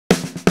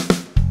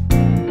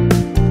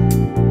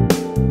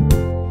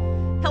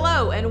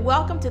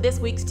welcome to this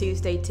week's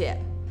Tuesday Tip.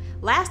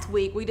 Last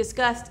week we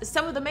discussed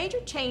some of the major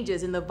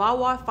changes in the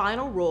VAWA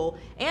Final Rule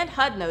and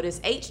HUD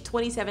Notice H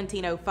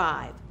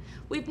 2017-05.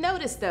 We've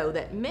noticed, though,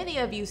 that many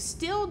of you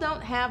still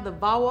don't have the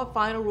VAWA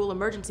Final Rule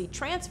Emergency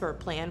Transfer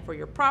Plan for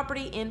your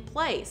property in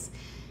place.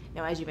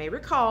 Now, as you may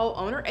recall,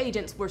 owner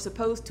agents were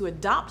supposed to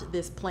adopt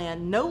this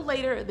plan no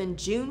later than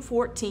June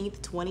 14,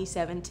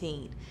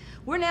 2017.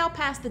 We're now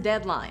past the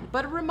deadline,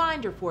 but a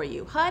reminder for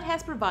you, HUD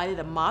has provided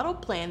a model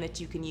plan that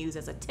you can use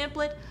as a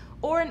template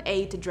or an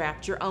aid to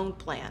draft your own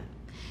plan.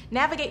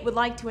 Navigate would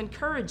like to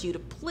encourage you to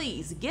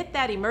please get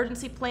that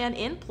emergency plan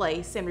in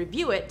place and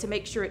review it to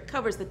make sure it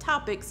covers the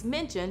topics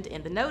mentioned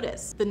in the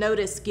notice. The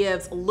notice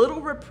gives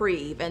little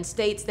reprieve and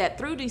states that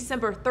through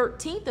December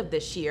 13th of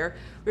this year,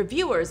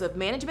 reviewers of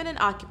management and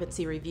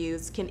occupancy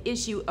reviews can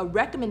issue a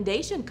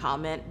recommendation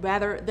comment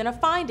rather than a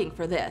finding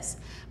for this.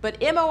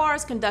 But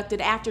MORs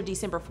conducted after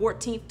December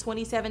 14th,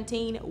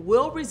 2017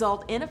 will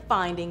result in a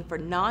finding for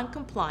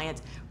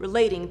non-compliance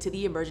relating to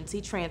the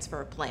emergency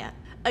transfer plan.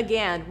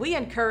 Again, we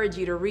encourage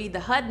you to read the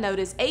HUD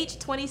Notice H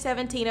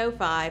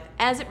 2017-05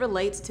 as it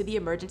relates to the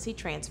emergency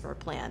transfer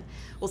plan.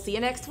 We'll see you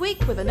next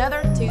week with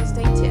another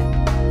Tuesday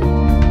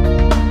Tip.